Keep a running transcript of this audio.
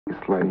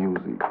It's like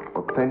music,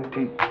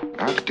 authentic.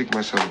 I have to take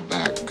myself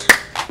back.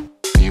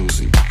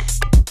 Music.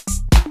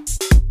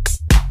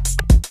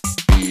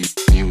 Music.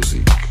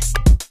 Music.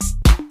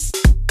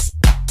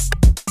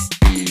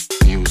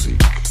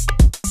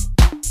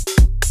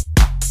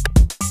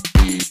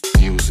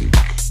 Music.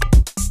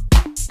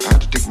 I have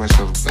to take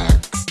myself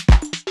back.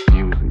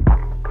 Music.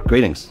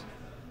 Greetings.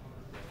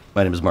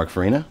 My name is Mark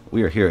Farina.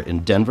 We are here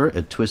in Denver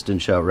at Twist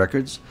and Shout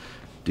Records.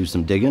 Do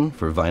some digging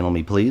for Vinyl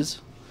Me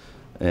Please.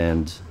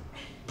 And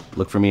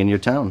look for me in your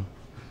town.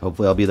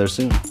 Hopefully I'll be there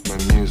soon. My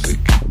music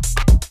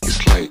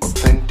is like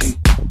authentic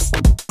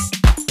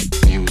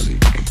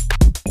music.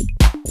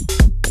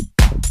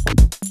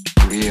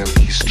 Real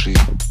history.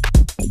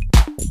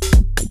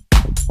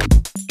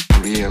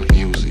 Real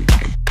music.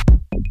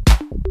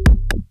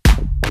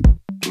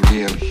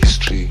 Real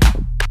history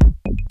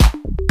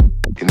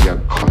in their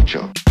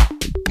culture.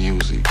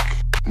 Music.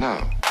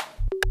 Now.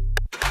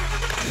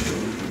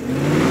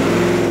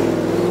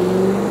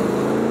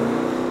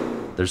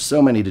 There's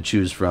so many to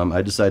choose from.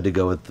 I decided to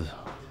go with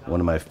one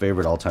of my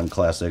favorite all-time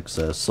classics,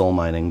 Soul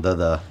Mining.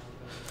 I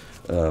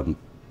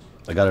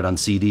got it on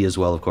CD as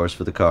well, of course,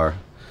 for the car.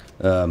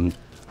 I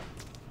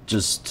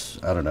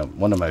don't know,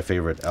 one of my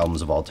favorite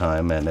albums of all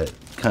time, and it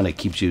kind of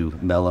keeps you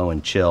mellow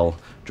and chill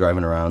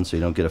driving around so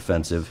you don't get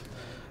offensive.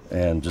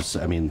 And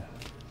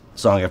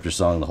song after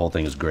song, the whole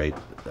thing is great.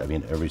 I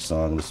mean, every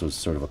song, this was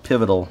sort of a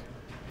pivotal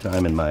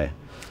time in my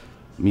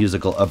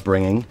musical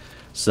upbringing.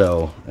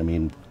 So,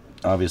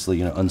 obviously,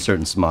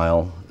 Uncertain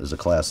Smile is a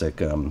classic.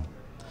 I'm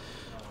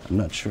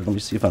not sure. Let me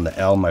see if on the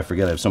album, I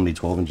forget, I have so many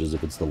 12 inches,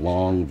 if it's the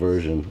long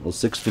version. Well,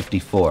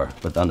 654.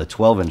 But on the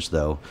 12-inch,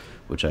 though,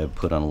 which I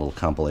put on a little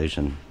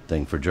compilation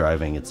thing for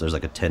driving, there's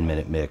like a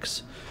 10-minute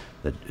mix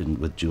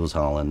with Jules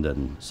Holland.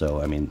 And so,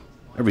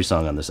 every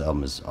song on this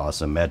album is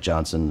awesome. Matt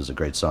Johnson is a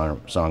great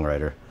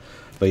songwriter.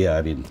 But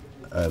yeah,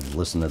 I've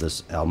listened to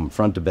this album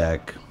front to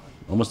back,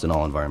 almost in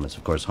all environments.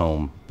 Of course,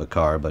 home, the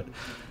car, but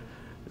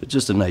it's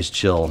just a nice,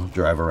 chill,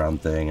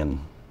 drive-around thing,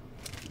 and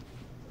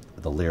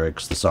the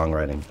lyrics, the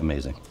songwriting,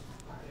 amazing.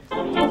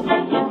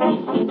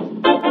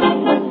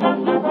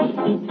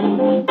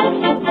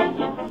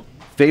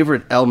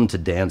 Favorite album to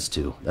dance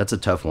to? That's a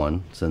tough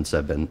one, since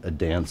I've been a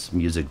dance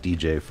music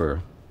DJ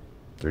for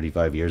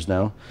 35 years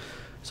now.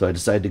 So I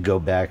decided to go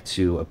back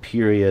to a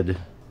period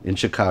in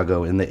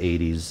Chicago in the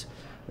 80s,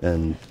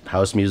 and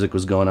house music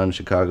was going on in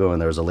Chicago,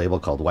 and there was a label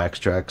called Wax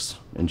Trax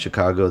in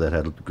Chicago that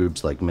had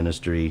groups like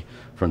Ministry,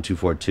 Front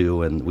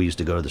 242, and we used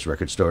to go to this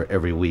record store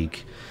every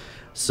week.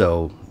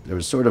 So there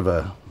was sort of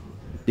a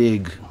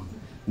big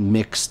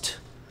mixed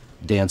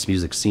dance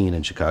music scene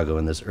in Chicago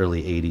in this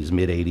early 80s,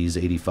 mid-80s,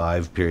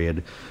 85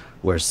 period,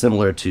 where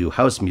similar to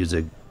house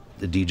music,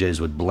 the DJs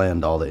would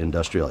blend all the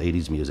industrial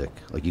 80s music.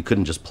 Like, you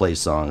couldn't just play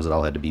songs, it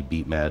all had to be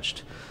beat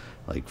matched,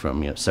 like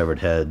from Severed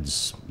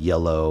Heads,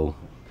 Yellow,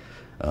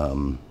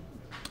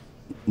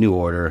 New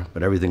Order,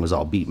 but everything was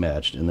all beat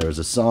matched. And there was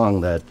a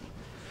song that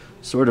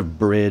sort of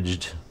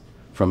bridged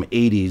from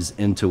 80s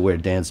into where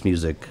dance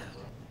music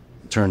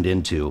turned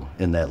into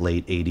in that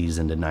late 80s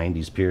into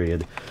 90s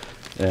period.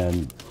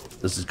 And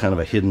this is kind of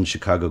a hidden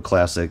Chicago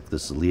classic,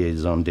 this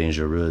Liaisons,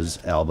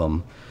 Dangereuses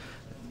album.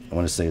 I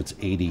want to say it's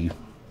 80,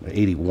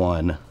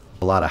 81.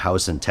 A lot of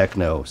house and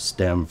techno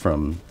stem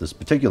from this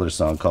particular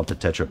song called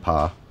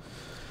Peut.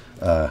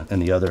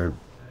 And the other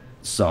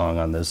song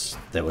on this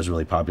that was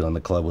really popular in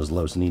the club was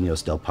Los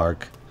Niños del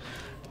Parque.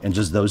 And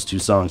just those two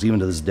songs, even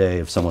to this day,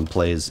 if someone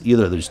plays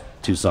either of those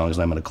two songs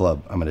and I'm in a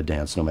club, I'm going to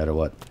dance no matter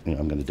what.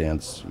 I'm going to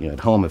dance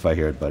at home if I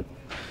hear it. But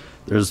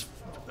there's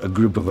a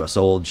group of us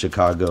old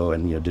Chicago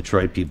and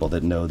Detroit people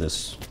that know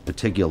this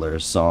particular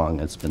song.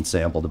 It's been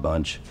sampled a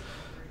bunch.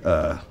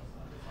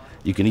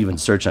 You can even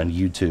search on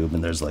YouTube,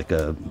 and there's like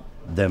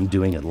them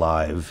doing it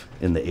live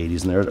in the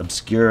 80s, and they're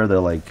obscure. They're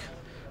like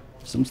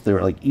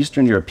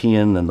Eastern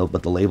European,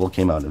 but the label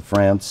came out in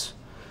France.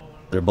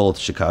 They're both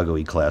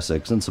Chicago-y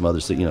classics and some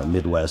other,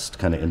 Midwest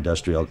kind of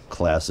industrial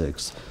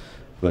classics.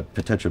 But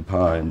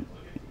Peut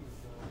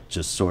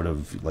just sort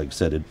of, like I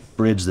said, it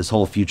bridged this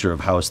whole future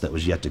of house that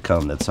was yet to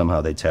come that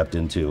somehow they tapped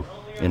into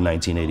in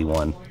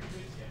 1981.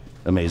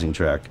 Amazing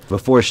track.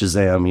 Before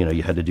Shazam,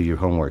 you had to do your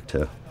homework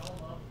to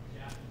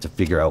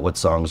figure out what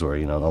songs were.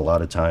 A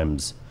lot of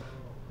times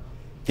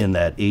in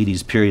that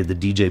 80s period, the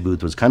DJ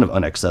booth was kind of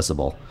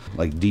inaccessible.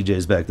 Like,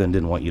 DJs back then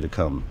didn't want you to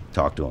come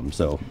talk to them.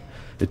 So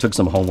it took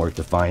some homework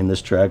to find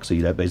this track. So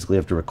you'd basically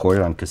have to record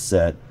it on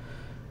cassette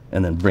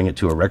and then bring it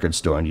to a record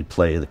store, and you'd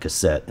play the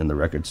cassette in the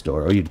record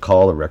store. Or you'd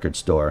call a record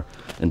store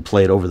and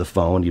play it over the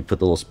phone. You'd put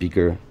the little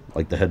speaker,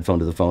 like the headphone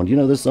to the phone. Do you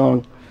know this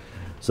song?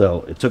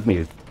 So it took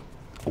me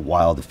a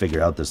while to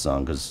figure out this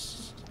song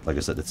because, like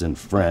I said, it's in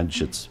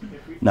French. It's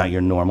not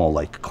your normal,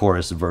 like,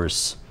 chorus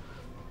verse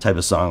type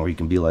of song where you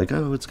can be like,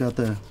 oh, it's got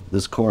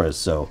this chorus.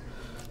 So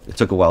it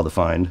took a while to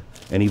find,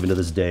 and even to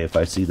this day, if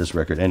I see this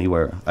record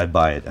anywhere, I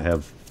buy it. I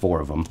have 4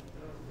 of them,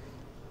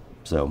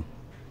 so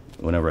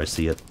whenever I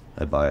see it,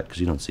 I buy it, because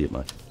you don't see it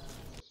much.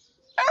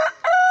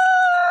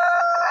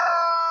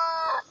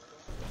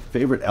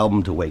 Favorite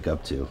album to wake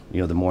up to?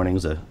 You know, the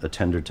morning's a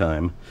tender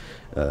time.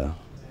 I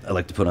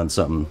like to put on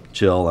something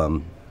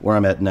chill. Where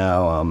I'm at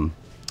now,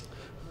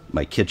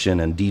 my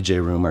kitchen and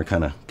DJ room are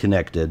kind of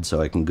connected,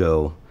 so I can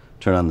go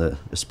turn on the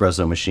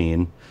espresso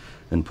machine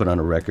and put on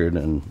a record.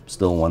 And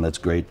still one that's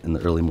great in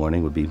the early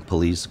morning would be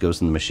Police,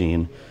 Ghost in the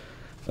Machine.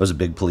 I was a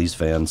big Police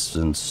fan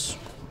since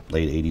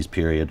late 80s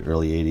period,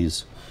 early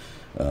 80s.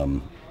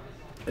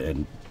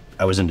 And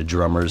I was into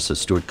drummers, so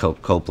Stuart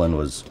Copeland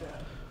was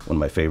one of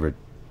my favorite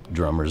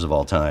drummers of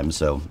all time.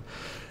 So,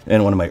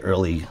 and one of my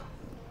early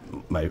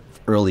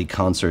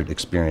concert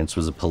experience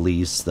was a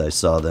Police. I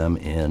saw them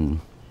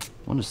in, I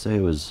want to say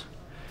it was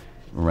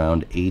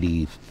around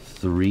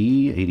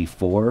 83,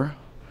 84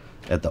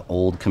 at the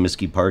old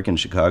Comiskey Park in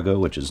Chicago,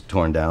 which is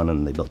torn down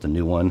and they built a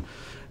new one.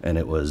 And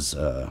it was,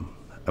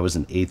 I was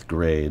in 8th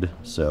grade,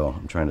 so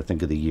I'm trying to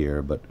think of the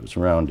year, but it was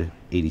around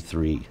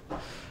 83.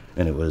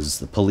 And it was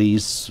the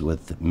Police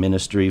with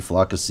Ministry,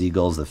 Flock of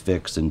Seagulls, The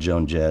Fix, and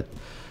Joan Jett.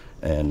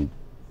 And,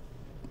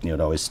 you know,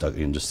 it always stuck,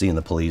 you know, just seeing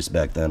the Police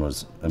back then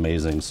was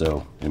amazing.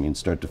 So, I mean,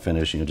 start to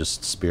finish, you know,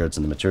 just Spirits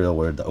in the Material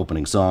Word, the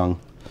opening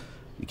song,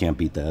 you can't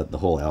beat that. The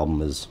whole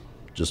album is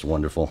just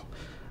wonderful.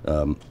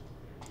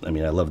 I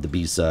mean, I love the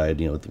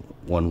B-side, you know, with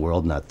One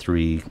World, Not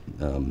Three,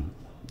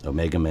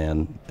 Omega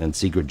Man, and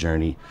Secret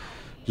Journey.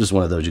 Just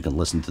one of those you can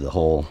listen to the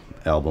whole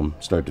album,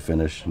 start to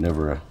finish.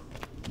 Never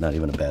not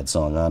even a bad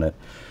song on it.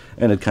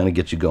 And it kind of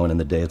gets you going in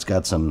the day. It's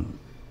got some,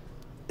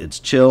 it's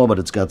chill, but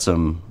it's got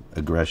some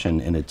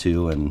aggression in it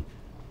too, and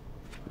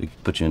it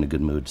puts you in a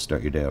good mood to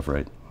start your day off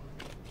right.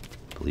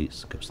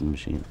 Police, Ghost in the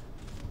Machine.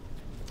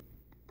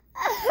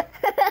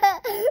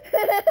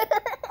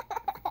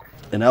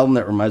 An album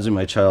that reminds me of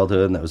my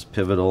childhood and that was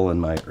pivotal in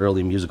my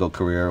early musical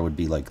career would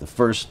be like the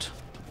first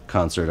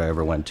concert I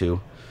ever went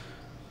to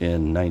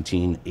in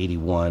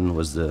 1981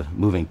 was the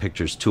Moving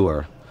Pictures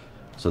Tour.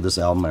 So this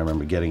album, I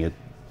remember getting it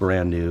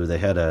brand new. They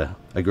had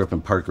I grew up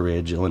in Park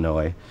Ridge,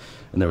 Illinois,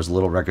 and there was a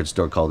little record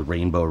store called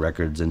Rainbow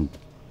Records in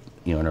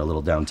our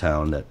little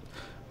downtown that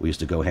we used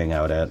to go hang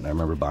out at, and I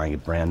remember buying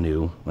it brand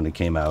new when it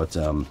came out.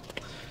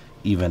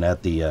 Even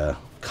at the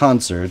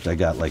concert, I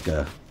got like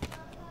a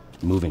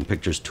Moving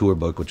Pictures tour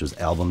book, which was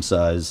album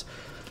size.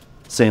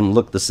 Same,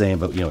 looked the same,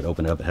 but, you know, it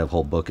opened up, it had a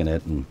whole book in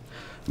it. And,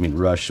 I mean,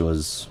 Rush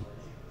was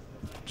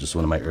just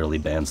one of my early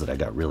bands that I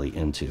got really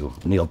into.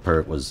 Neil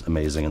Peart was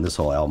amazing, and this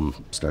whole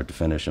album, start to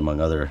finish,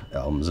 among other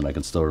albums, and I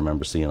can still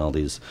remember seeing all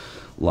these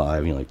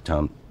live, you know, like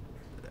Tom,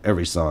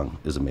 every song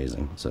is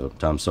amazing. So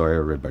Tom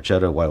Sawyer, Red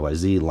Barchetta,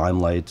 YYZ,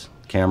 Limelight,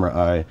 Camera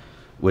Eye,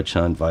 Witch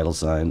Hunt, Vital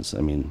Signs. I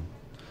mean,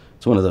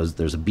 it's one of those,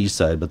 there's a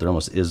B-side, but there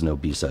almost is no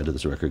B-side to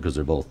this record because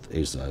they're both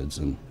A-sides.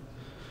 And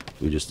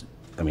we just,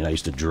 I mean, I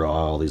used to draw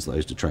all these, I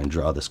used to try and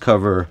draw this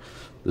cover.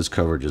 This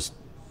cover just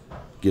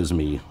gives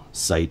me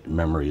sight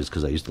memories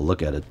because I used to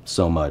look at it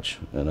so much.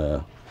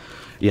 And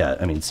yeah,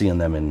 I mean, seeing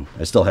them in,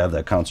 I still have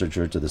that concert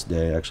shirt to this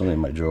day, actually, in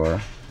my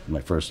drawer.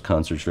 My first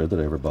concert shirt that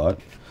I ever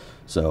bought.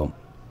 So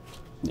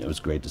it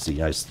was great to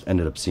see. I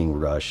ended up seeing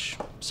Rush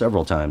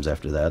several times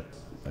after that.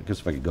 I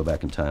guess if I could go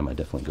back in time, I'd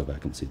definitely go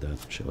back and see that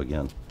show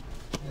again.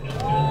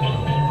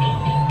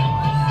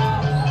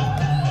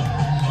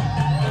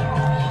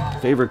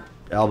 Favorite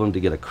album to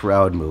get a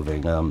crowd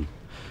moving.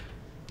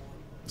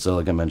 So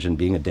like I mentioned,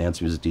 being a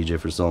dance music DJ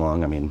for so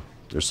long, I mean,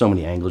 there's so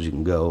many angles you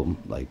can go,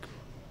 like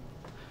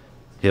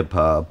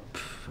hip-hop,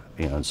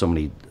 you know, and so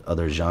many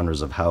other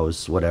genres of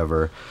house,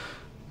 whatever.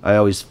 I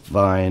always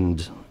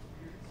find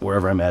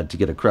wherever I'm at to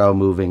get a crowd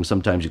moving,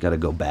 sometimes you got to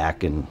go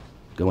back and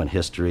go in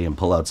history and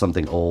pull out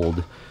something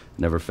old.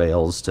 Never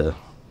fails to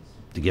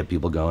get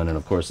people going. And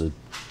of course, a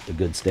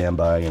good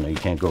standby, you know, you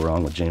can't go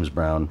wrong with James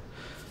Brown.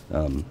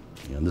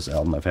 You know, this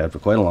album I've had for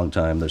quite a long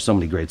time. There's so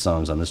many great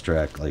songs on this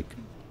track, like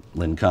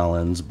Lynn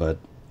Collins, but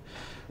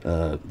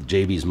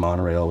JB's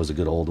Monorail was a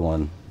good old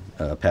one.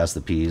 Pass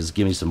the Peas,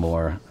 Give Me Some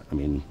More. I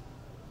mean,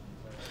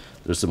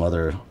 there's some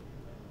other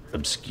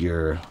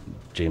obscure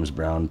James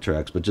Brown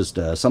tracks, but just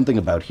something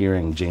about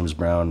hearing James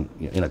Brown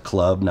in a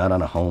club, not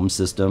on a home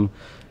system,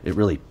 it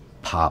really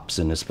pops.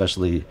 And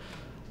especially,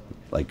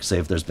 like, say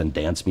if there's been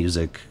dance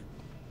music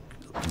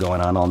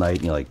going on all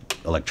night, you know, like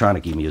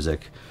electronic-y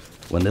music,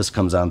 when this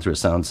comes on through a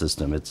sound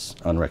system, it's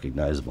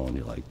unrecognizable, and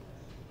you're like,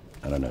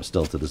 I don't know,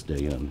 still to this day,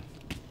 you know,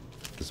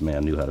 this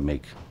man knew how to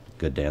make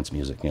good dance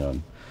music, you know,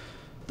 and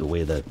the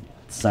way that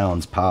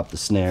sounds pop, the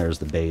snares,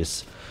 the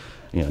bass,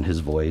 you know, and his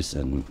voice,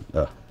 and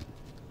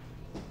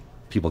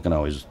people can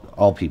always,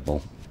 all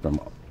people from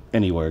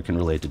anywhere can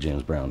relate to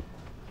James Brown.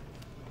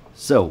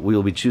 So we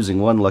will be choosing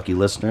one lucky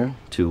listener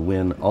to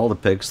win all the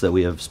picks that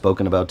we have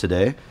spoken about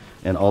today,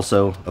 and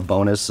also a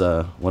bonus,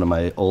 one of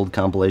my old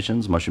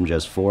compilations, Mushroom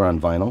Jazz 4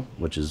 on vinyl,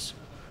 which is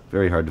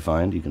very hard to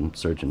find. You can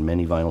search in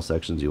many vinyl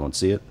sections, you won't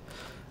see it.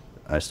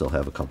 I still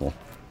have a couple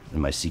in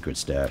my secret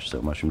stash,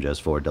 so Mushroom Jazz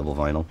 4 double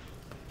vinyl.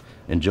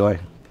 Enjoy,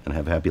 and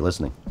have happy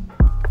listening.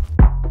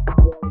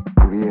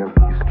 Real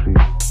history,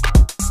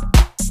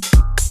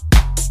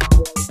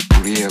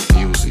 real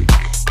music,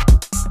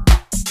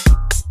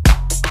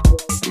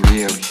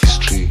 real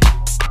history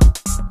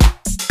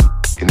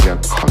in their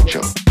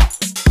culture,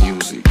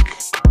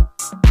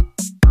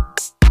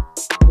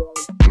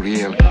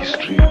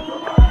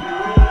 stream.